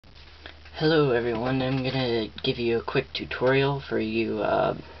Hello everyone, I'm gonna give you a quick tutorial for you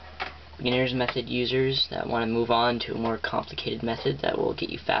beginner's method users that want to move on to a more complicated method that will get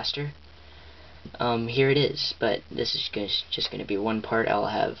you faster. Here it is, but this is just gonna be one part. I'll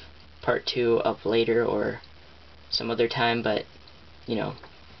have part 2 up later or some other time, but you know,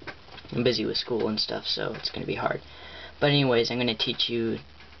 I'm busy with school and stuff, so it's gonna be hard. But anyways, I'm gonna teach you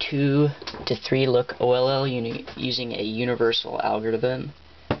 2 to 3 look OLL using a universal algorithm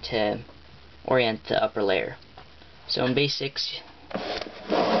to orient the upper layer. So in basics,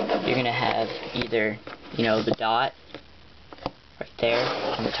 you're going to have either, the dot right there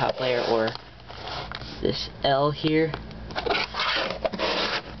on the top layer, or this L here,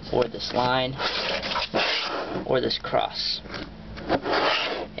 or this line, or this cross.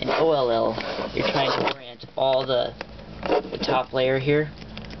 In OLL, you're trying to orient all the top layer here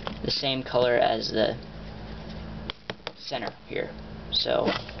the same color as the center here. So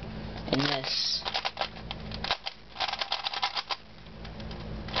in this,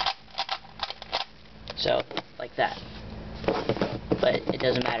 so like that, but it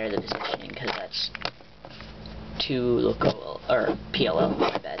doesn't matter the positioning because that's 2 look OL or PLL,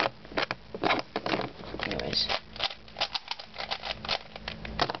 my bad. Anyways,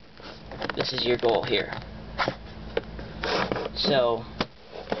 this is your goal here. So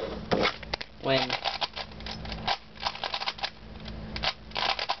when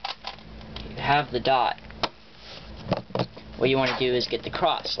have the dot, what you want to do is get the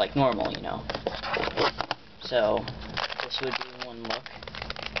cross like normal, So this would be one look.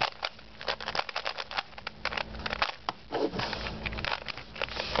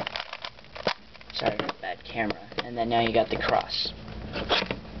 Sorry for the bad camera. And then now you got the cross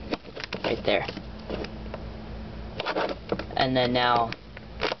right there. And then now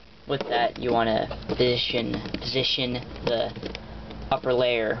with that you want to position the upper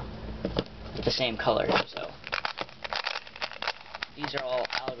layer with the same color. So these are all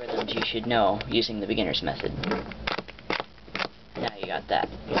algorithms you should know using the beginner's method. Now you got that.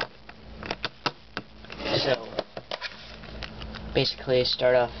 So basically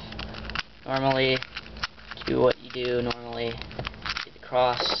start off normally, do what you do normally, get the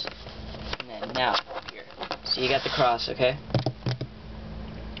cross, and then now here. So you got the cross, okay?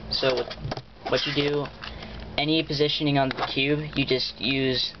 So what you do, any positioning on the cube, you just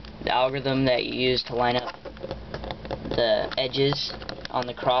use the algorithm that you use to line up the edges on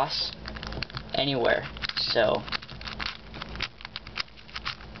the cross anywhere. So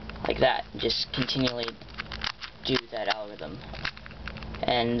like that, just continually do that algorithm,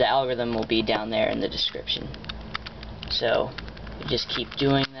 and the algorithm will be down there in the description. So you just keep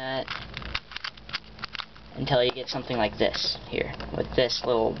doing that until you get something like this here, with this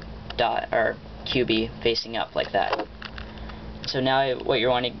little dot or cubey facing up like that. So now what you're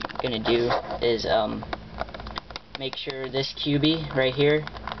going to do is make sure this cubey right here,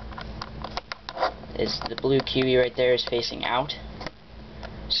 is the blue cubey right there, is facing out.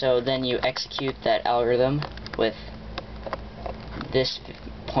 So then you execute that algorithm with this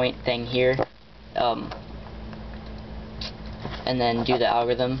point thing here, and then do the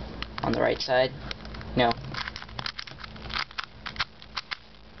algorithm on the right side.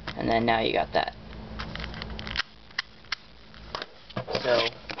 And then now you got that. So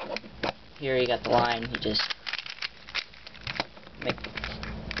here you got the line, you just make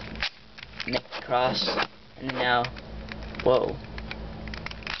the cross, and then now, whoa,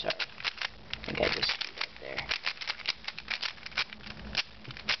 sorry, I think I just screwed up there.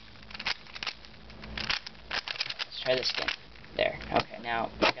 Let's try this again. There, okay,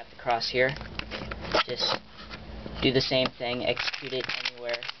 now I got the cross here. Just do the same thing, execute it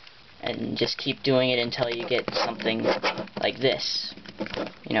anywhere, and just keep doing it until you get something like this,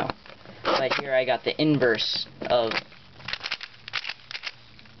 But here I got the inverse of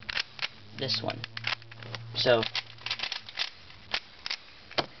this one. So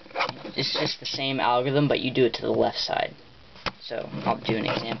it's just the same algorithm, but you do it to the left side. So I'll do an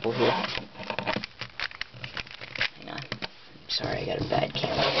example here. Hang on. Sorry, I got a bad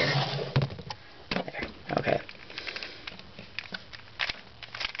camera here. There. Okay.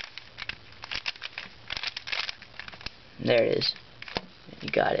 There it is. You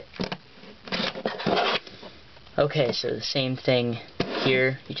got it. Okay, so the same thing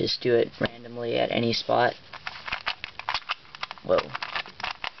here. You just do it randomly at any spot. Whoa.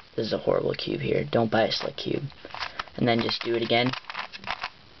 This is a horrible cube here. Don't buy a slick cube. And then just do it again.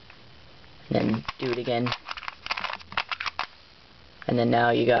 And then do it again. And then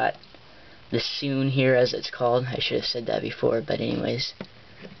now you got the soon here, as it's called. I should have said that before, but anyways.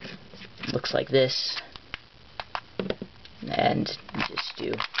 Looks like this. And you just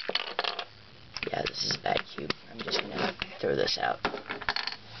do this out.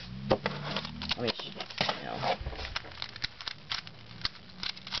 Let me, you know.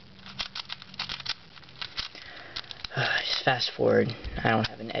 Just fast forward. I don't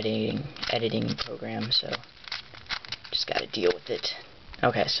have an editing program, so just gotta deal with it.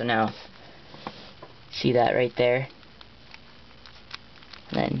 Okay, so now, see that right there?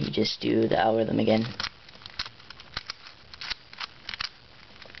 And then you just do the algorithm again.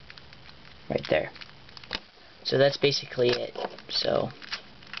 Right there. So that's basically it. So,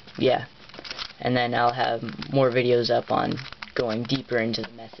 yeah. And then I'll have more videos up on going deeper into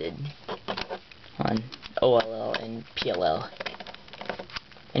the method on OLL and PLL.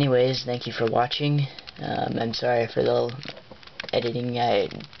 Anyways, thank you for watching. I'm sorry for the editing. I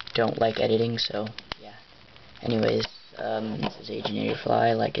don't like editing, so yeah. Anyways, this is Agent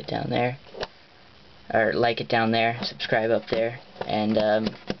Fly. Like it down there, or like it down there. Subscribe up there, and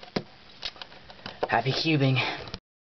happy cubing.